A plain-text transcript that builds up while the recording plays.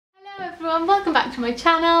Hello everyone, welcome back to my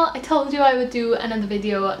channel. I told you I would do another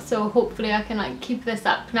video, so hopefully I can keep this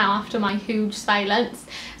up now after my huge silence.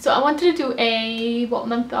 So I wanted to do a, what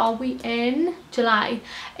month are we in? July.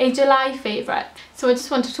 A July favourite. So I just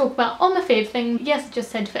want to talk about all my fave things. Yes, I just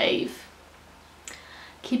said fave.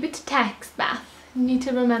 Keep it to text, Beth. You need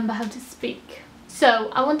to remember how to speak. So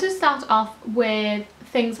I want to start off with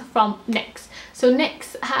things from NYX. So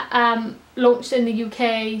NYX launched in the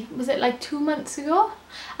UK, was it like 2 months ago?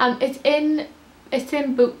 It's in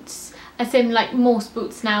Boots. It's in like most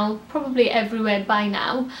Boots now, probably everywhere by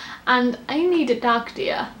now. And I need a dark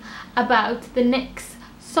dear about the NYX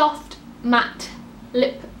soft matte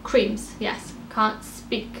lip creams. Yes, can't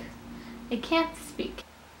speak. I can't speak.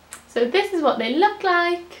 So this is what they look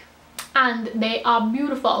like, and they are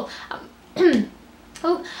beautiful.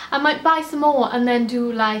 Oh, I might buy some more and then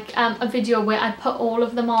do like a video where I put all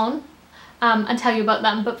of them on and tell you about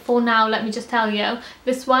them. But for now, let me just tell you,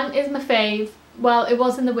 this one is my fave. Well, it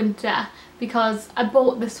was in the winter because I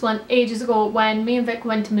bought this one ages ago when me and Vic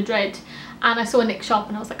went to Madrid and I saw a NYX shop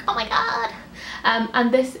and I was like, oh my god.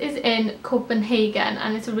 And this is in Copenhagen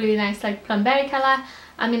and it's a really nice like plum berry colour.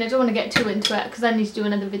 I mean, I don't want to get too into it because I need to do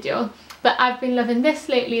another video. But I've been loving this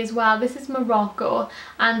lately as well. This is Morocco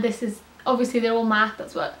and this is, obviously they're all matte,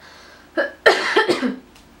 that's what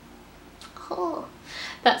oh,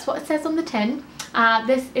 that's what it says on the tin.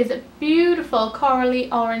 This is a beautiful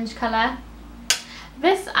corally orange colour.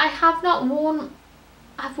 This I have not worn,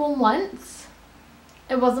 I've worn once.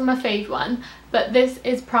 It wasn't my fave one, but this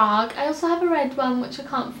is Prague. I also have a red one which I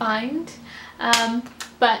can't find.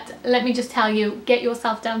 But let me just tell you, get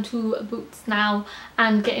yourself down to Boots now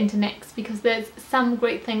and get into NYX because there's some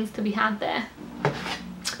great things to be had there.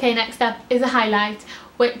 Okay, next up is a highlight,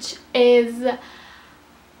 which is,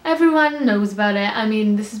 everyone knows about it. I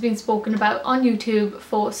mean, this has been spoken about on YouTube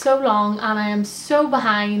for so long and I am so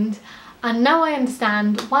behind, and now I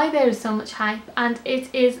understand why there is so much hype, and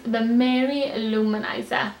it is the Mary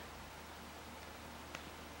Luminizer.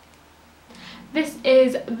 This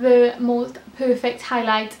is the most perfect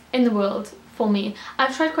highlight in the world for me.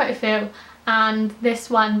 I've tried quite a few and this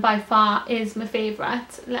one by far is my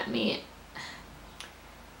favourite. Let me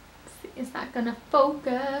see, is that gonna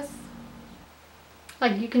focus?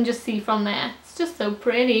 Like you can just see from there, it's just so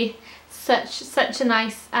pretty. Such a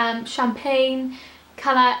nice champagne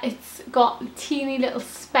colour. It's got teeny little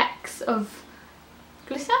specks of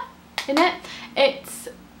glitter in it. It's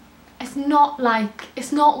not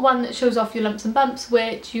one that shows off your lumps and bumps,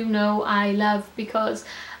 which you know I love because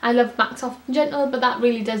I love MAC Soft and Gentle, but that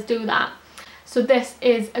really does do that. So this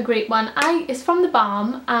is a great one. It's from the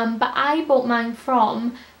Balm, but I bought mine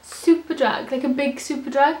from Superdrug, like a big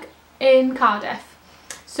Superdrug in Cardiff.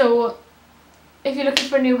 So if you're looking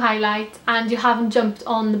for a new highlight and you haven't jumped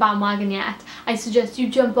on the bandwagon yet, I suggest you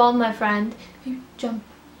jump on, my friend. You jump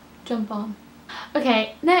on.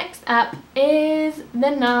 Okay, next up is the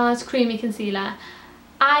NARS Creamy Concealer.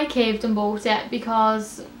 I caved and bought it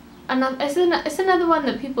because it's another one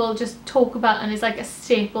that people just talk about and is like a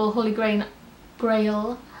staple holy grail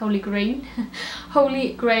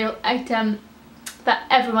item that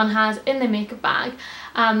everyone has in their makeup bag.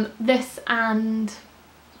 This and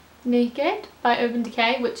Naked by Urban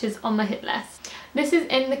Decay, which is on my hit list. This is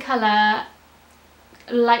in the colour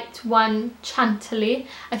Light One Chantilly.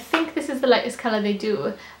 I think this is the lightest colour they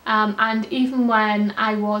do, and even when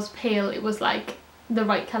I was pale it was like the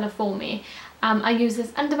right colour for me. I use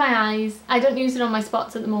this under my eyes. I don't use it on my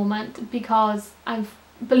spots at the moment because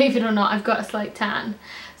believe it or not, I've got a slight tan,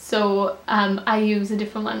 so I use a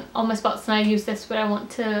different one on my spots and I use this where I want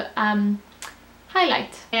to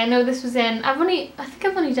highlight. I know this was in, I think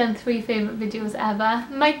I've only done 3 favourite videos ever.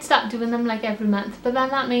 Might start doing them like every month, but then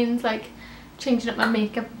that means like changing up my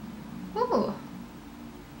makeup. Oh,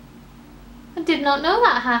 I did not know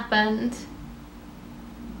that happened.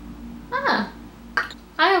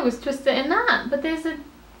 I always twist it in that, but there's a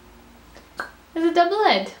double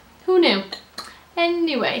lid. Who knew?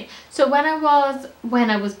 Anyway, so when I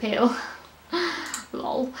was pale,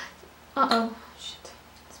 lol. Shit.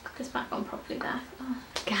 Let's put this back on properly there. Oh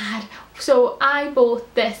god. So I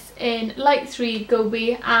bought this in Light 3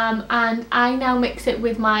 Gobi, and I now mix it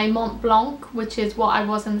with my Mont Blanc, which is what I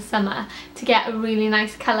was in the summer, to get a really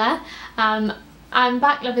nice colour. I'm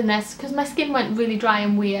back loving this because my skin went really dry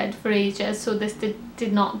and weird for ages, so this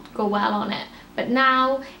did not go well on it. But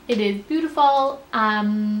now it is beautiful,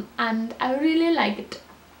 and I really like it.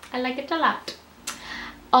 I like it a lot.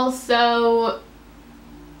 Also,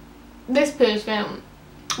 this perfume,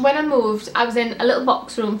 when I moved, I was in a little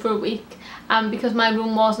box room for a week because my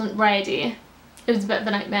room wasn't ready. It was a bit of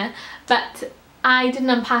a nightmare, but I didn't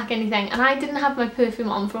unpack anything and I didn't have my perfume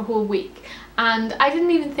on for a whole week, and I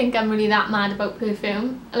didn't even think I'm really that mad about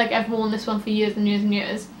perfume. Like, I've worn this one for years and years and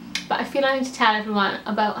years, but I feel I need to tell everyone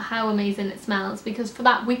about how amazing it smells, because for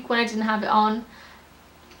that week when I didn't have it on,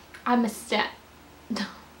 I missed it.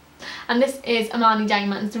 And this is Armani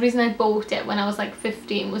Diamonds. The reason I bought it when I was like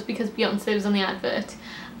 15 was because Beyonce was on the advert,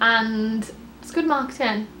 and it's good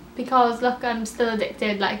marketing, because look, I'm still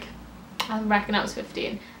addicted. Like, I reckon I was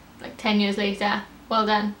 15, like 10 years later. Well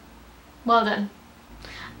done, well done.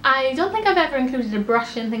 I don't think I've ever included a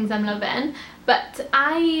brush in things I'm loving, but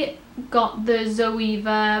I got the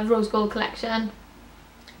Zoeva Rose Gold collection.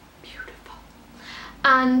 Beautiful.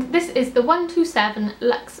 And this is the 127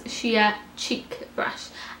 Luxe Sheer Cheek Brush,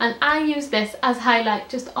 and I use this as highlight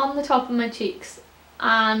just on the top of my cheeks.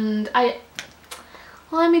 And well,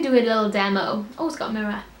 let me do a little demo. Oh, it's got a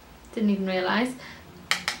mirror, didn't even realise.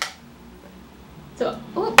 So,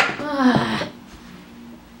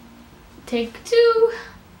 take two.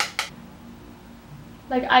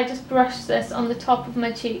 Like, I just brush this on the top of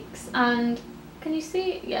my cheeks, and can you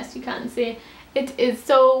see? Yes, you can see. It is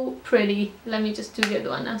so pretty. Let me just do the other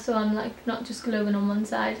one now, so I'm like not just glowing on one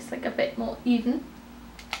side, it's like a bit more even.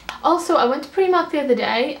 Also, I went to Primark the other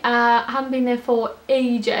day. I haven't been there for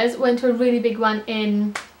ages. Went to a really big one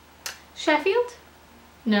in Sheffield?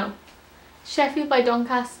 No. Sheffield by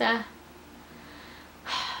Doncaster.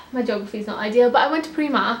 My geography is not ideal, but I went to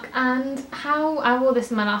Primark, and I wore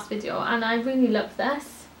this in my last video and I really love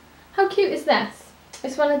this. How cute is this?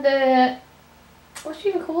 It's one of the, what do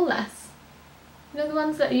you even call this? You know, the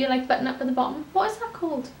ones that you like button up at the bottom? What is that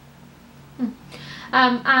called?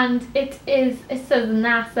 And it says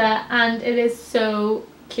NASA, and it is so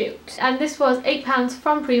cute. And this was £8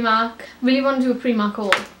 from Primark. Really want to do a Primark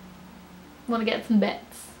haul. Want to get some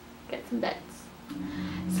bits. Get some bits.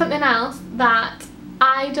 Something else that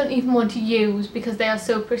I don't even want to use because they are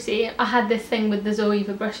so pretty. I had this thing with the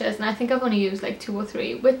Zoeva brushes, and I think I've only used like 2 or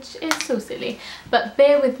 3, which is so silly. But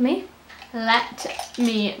bear with me.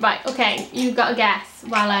 Right, okay, you've got to guess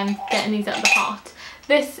while I'm getting these out of the pot.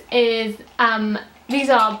 This is, these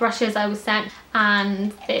are brushes I was sent,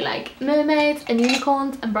 and they like mermaids and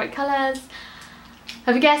unicorns and bright colours.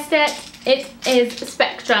 Have you guessed it? It is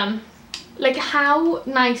Spectrum. Like, how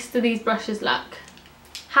nice do these brushes look?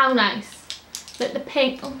 How nice. Like the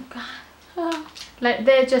pink, oh god. Like,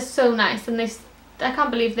 they're just so nice, and I can't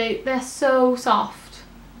believe they're so soft.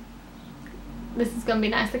 This is gonna be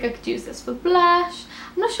nice. Like, I could use this for blush.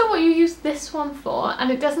 I'm not sure what you use this one for, and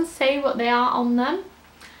it doesn't say what they are on them,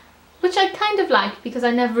 which I kind of like because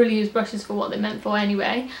I never really use brushes for what they're meant for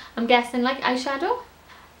anyway. I'm guessing like eyeshadow.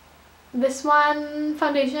 This one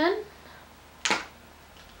foundation.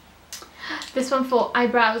 This one for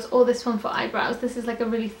eyebrows, or this one for eyebrows. This is like a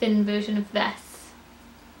really thin version of this.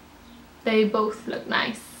 They both look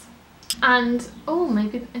nice. And oh,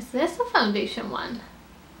 maybe is this a foundation one?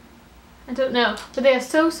 I don't know, but they are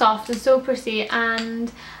so soft and so pretty,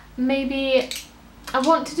 and maybe I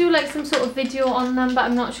want to do like some sort of video on them, but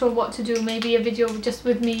I'm not sure what to do. Maybe a video just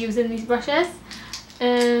with me using these brushes.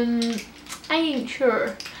 I ain't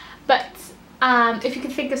sure, but if you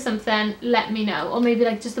can think of something, let me know. Or maybe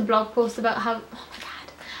like just a blog post about how, oh my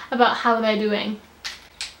god, about how they're doing.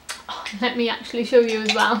 Oh, let me actually show you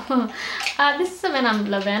as well. This is something I'm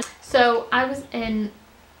loving. So I was in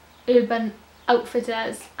Urban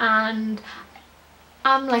Outfitters, and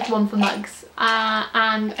I'm like one for mugs,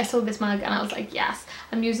 and I saw this mug and I was like, yes.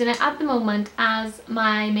 I'm using it at the moment as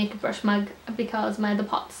my makeup brush mug because my other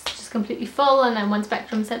pot's just completely full, and then when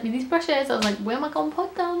Spectrum sent me these brushes, I was like, where am I gonna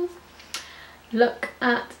put them? Look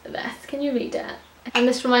at this, can you read it? And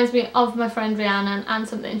this reminds me of my friend Rihanna and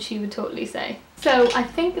something she would totally say. So I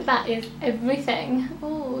think that is everything.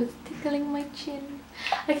 Oh, it's tickling my chin.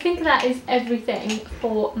 I think that is everything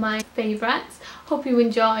for my favourites. Hope you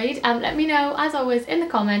enjoyed, and let me know as always in the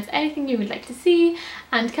comments anything you would like to see,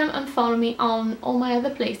 and come and follow me on all my other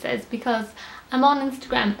places because I'm on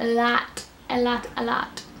Instagram a lot. I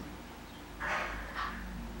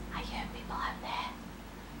hear people out there.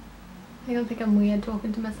 I don't think I'm weird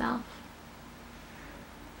talking to myself.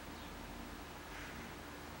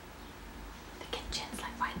 The kitchen's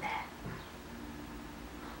like right there.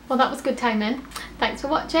 Well, that was good timing. Thanks for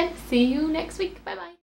watching. See you next week. Bye bye.